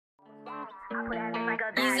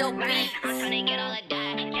So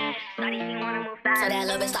that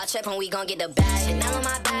little bitch start tripping, we gon' get the bag. And now on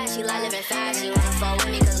my back, she like living fast. She wanna fall with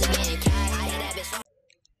me cause we getting cash. I hit that bitch.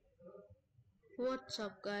 What's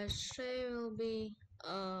up, guys? Today we'll be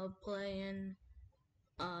playing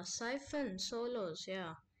siphon solos,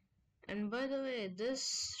 yeah. And by the way,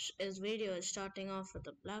 this video is starting off with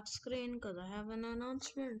a black screen because I have an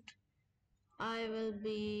announcement. I will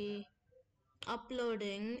be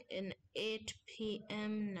uploading in 8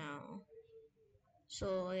 p.m. now.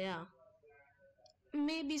 So yeah,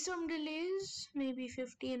 maybe some delays, maybe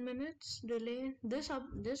 15 minutes delay. This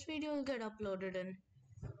video will get uploaded in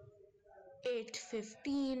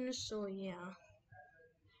 8:15. So yeah.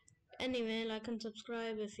 Anyway, like and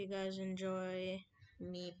subscribe if you guys enjoy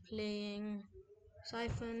me playing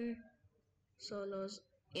siphon solos.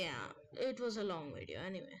 Yeah, it was a long video.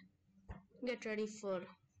 Anyway, get ready for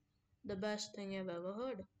the best thing you've ever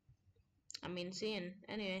heard. I mean, seen.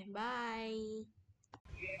 Anyway, bye.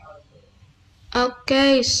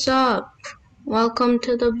 Okay, sup. Welcome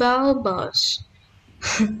to the Bell Bus.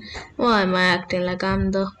 Why am I acting like I'm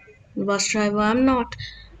the bus driver? I'm not.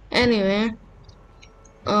 Anyway,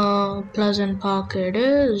 Pleasant Park it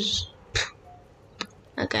is.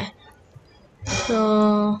 Okay,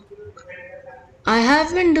 so I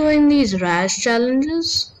have been doing these rash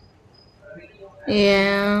challenges.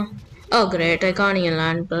 Yeah. Oh great, I can't even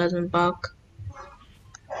land Pleasant Park.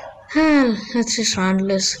 Let's just run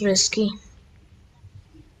less risky.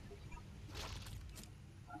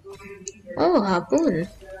 Oh, Harpoon.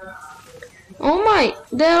 Oh my,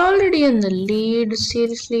 they're already in the lead,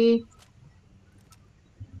 seriously.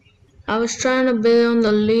 I was trying to be on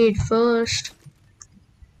the lead first.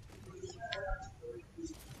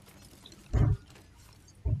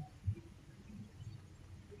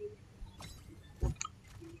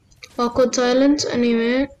 Awkward silence,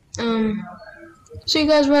 anyway. See you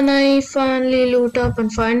guys when I finally loot up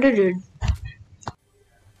and find a dude.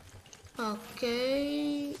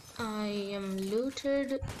 Okay, I am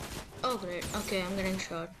looted. Oh great, okay, I'm getting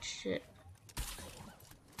shot. Shit.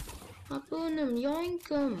 Harpoon him, yoink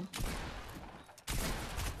him.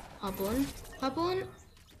 Harpoon, Harpoon.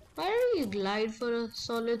 Why did you glide for a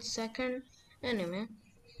solid second? Anyway.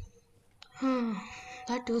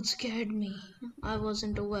 That dude scared me. I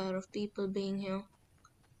wasn't aware of people being here.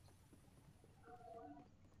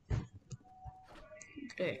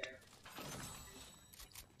 Great.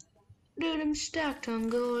 Dude, I'm stacked on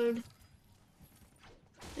gold.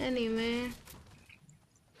 Anyway.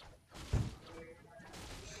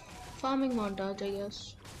 Farming montage, I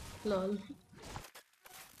guess. Lol.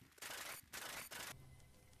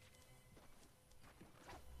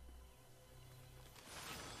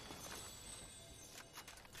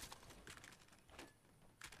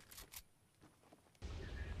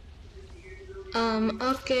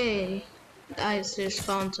 Okay. I just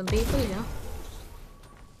found some people here.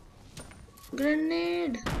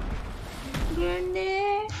 Grenade!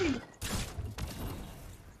 Grenade!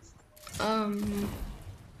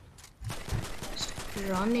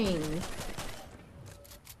 Running.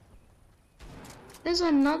 There's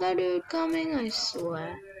another dude coming, I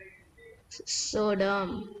swear. This is so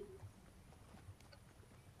dumb.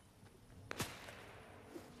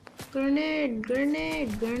 Grenade,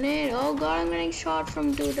 grenade, grenade. Oh god, I'm getting shot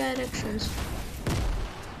from two directions.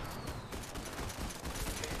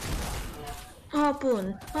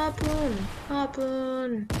 Harpoon, harpoon,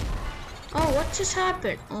 harpoon. Oh, what just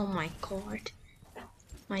happened? Oh my god.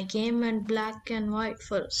 My game went black and white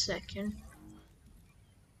for a second.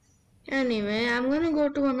 Anyway, I'm gonna go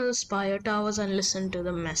to one of the spire towers and listen to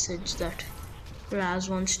the message that Raz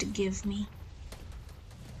wants to give me.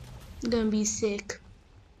 Gonna be sick.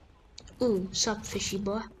 Ooh, sup fishy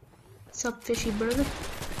boy. Sup fishy brother.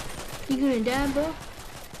 You gonna die, bro?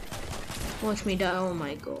 Watch me die. Oh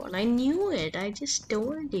my god. I knew it. I just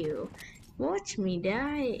told you. Watch me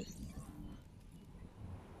die.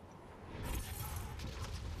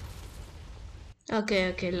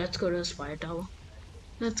 Okay, let's go to the spire tower.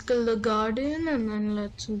 Let's kill the guardian and then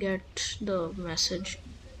let's get the message.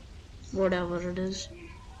 Whatever it is.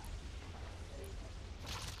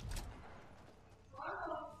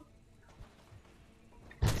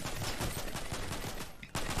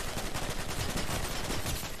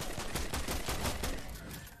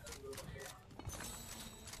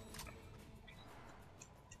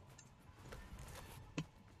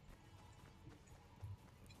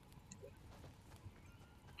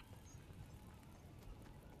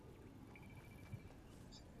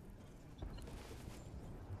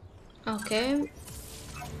 Okay.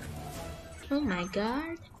 Oh my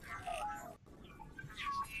god.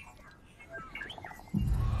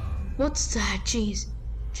 What's that? Jeez.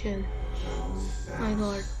 Chill. My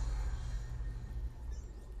god.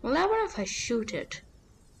 Well, I wonder if I shoot it.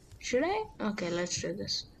 Should I? Okay, let's do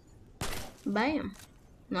this. Bam.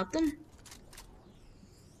 Nothing.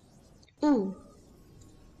 Ooh.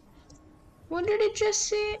 What did it just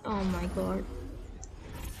say? Oh my god.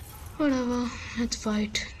 Whatever. Let's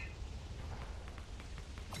fight.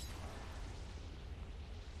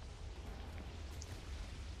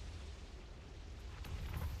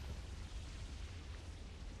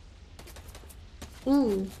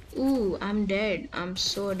 Ooh, I'm dead. I'm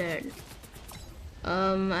so dead.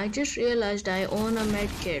 I just realized I own a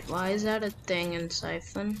medkit. Why is that a thing in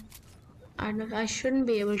Siphon? I shouldn't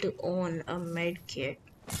be able to own a medkit.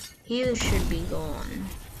 Heal should be gone.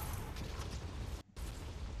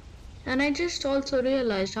 And I just also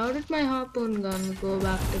realized, how did my harpoon gun go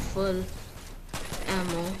back to full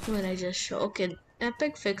ammo when I just show? Okay,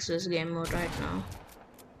 Epic fixes game mode right now.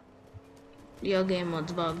 Your game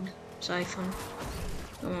mode's bugged. Siphon.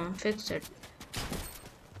 Come on, fix it.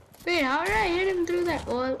 Wait, how did I hit him through that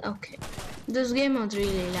wall? Okay. This game mode's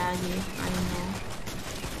really laggy, I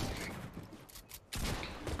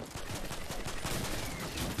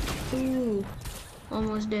know. Ooh,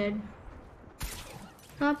 almost dead.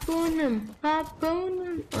 Harpoon him! Harpoon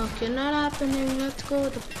him! Okay, not happening. Let's go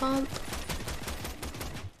with the pump.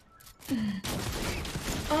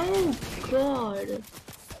 Oh god.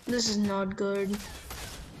 This is not good.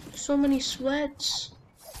 So many sweats.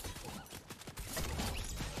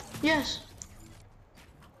 Yes.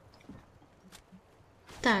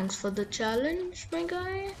 Thanks for the challenge, my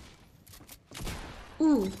guy.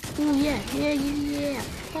 Ooh, yeah.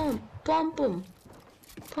 Pump him.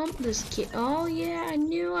 Pump this kid. Oh yeah, I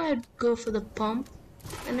knew I'd go for the pump.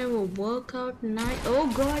 And it will work out nice. Oh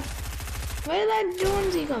god. Where did that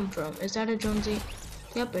Jonesy come from? Is that a Jonesy?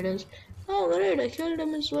 Yep, it is. Oh great, I killed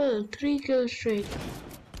him as well. 3 kills straight.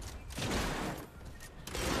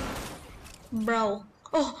 Bro.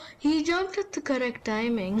 Oh, he jumped at the correct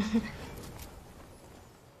timing.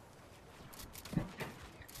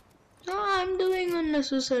 Oh, I'm doing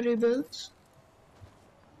unnecessary builds.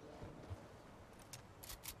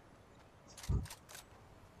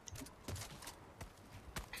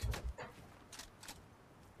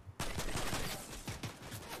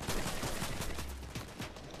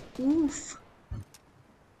 Oof.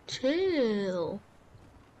 Chill.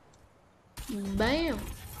 Bam.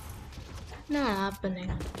 Not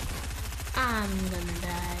happening. I'm gonna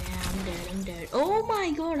die. I'm dead. Oh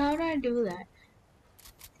my god, how did I do that?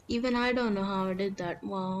 Even I don't know how I did that.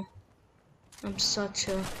 Wow. I'm such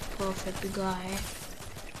a perfect guy.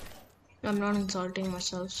 I'm not insulting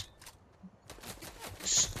myself.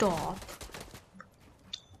 Stop.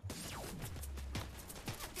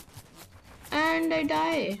 And I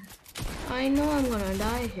die. I know I'm gonna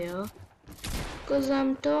die here. Cause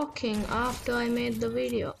I'm talking after I made the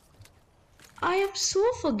video. I am so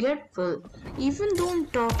forgetful. Even though I'm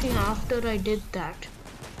talking after I did that,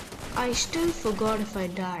 I still forgot if I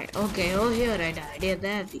died. Okay, oh here I died. Yeah,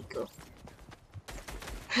 there we go.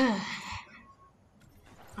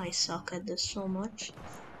 I suck at this so much.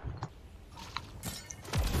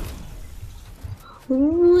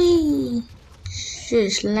 Wee!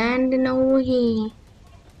 Just landing over here.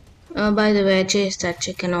 By the way, I chased that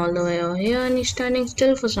chicken all the way over here and he's standing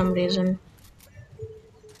still for some reason.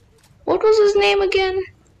 What was his name again?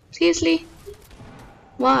 Seriously?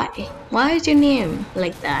 Why? Why is your name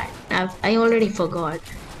like that? I already forgot.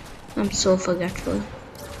 I'm so forgetful.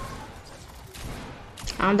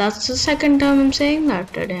 And that's the second time I'm saying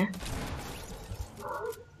that today.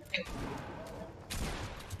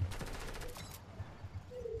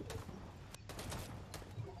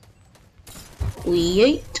 We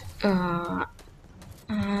ate.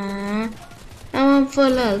 I'm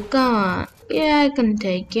full of. Come on. Yeah, I can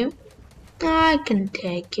take you. I can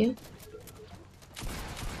take you.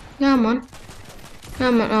 Come on.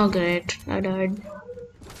 Come on. Oh, great. I died.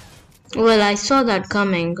 Well, I saw that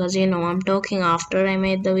coming because, you know, I'm talking after I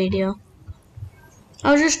made the video.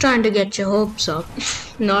 I was just trying to get your hopes up.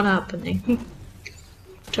 Not happening.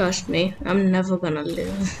 Trust me, I'm never gonna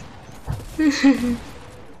live.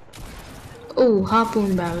 Ooh,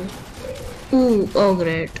 harpoon barrel. Ooh, oh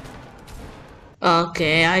great.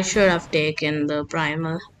 Okay, I should have taken the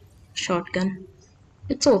primal shotgun.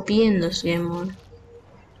 It's OP in this game mode.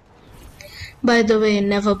 By the way,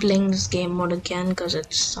 never playing this game mode again because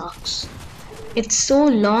it sucks. It's so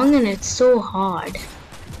long and it's so hard.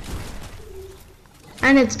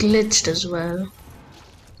 And it's glitched as well.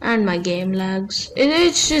 And my game lags.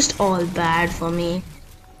 It's just all bad for me.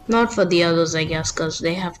 Not for the others, I guess, because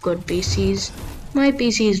they have good PCs. My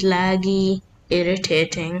PC is laggy,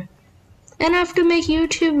 irritating, And I have to make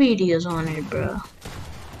YouTube videos on it, bro.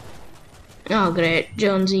 Oh great,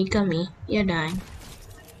 Jonesy, come here. You're dying.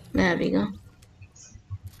 There we go.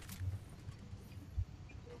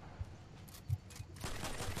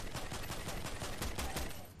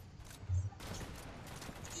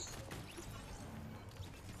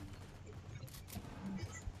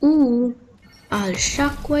 Ooh, I'll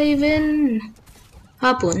shockwave in.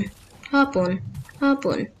 Harpoon, harpoon,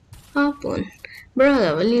 harpoon, harpoon.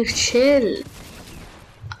 Brother, will you chill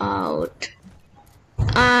out?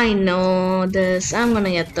 I know this. I'm gonna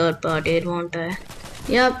get third party, won't I?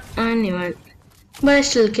 Yup, I knew it. But I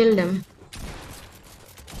still killed him.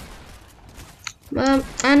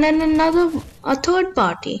 And then a third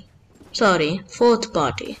party. Sorry, fourth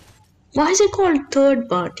party. Why is it called third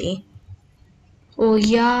party? Oh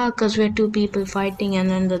yeah, cause we're two people fighting and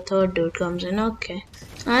then the third dude comes in. Okay,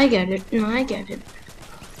 I get it. No, I get it.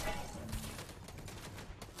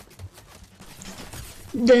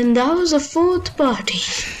 Then that was a fourth party.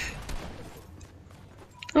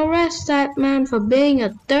 Arrest that man for being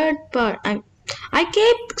a third party. I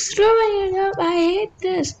keep screwing it up. I hate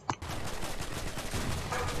this.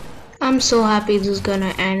 I'm so happy this is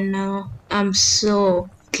gonna end now. I'm so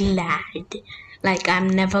glad. Like, I'm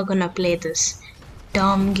never gonna play this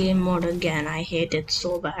dumb game mode again. I hate it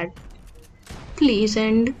so bad. Please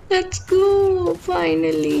end. Let's go.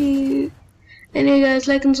 Finally. Anyway, guys,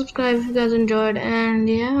 like and subscribe if you guys enjoyed. And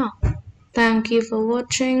yeah, thank you for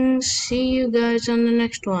watching. See you guys on the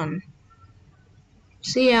next one.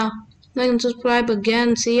 See ya. Like and subscribe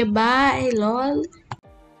again. See ya. Bye. Lol.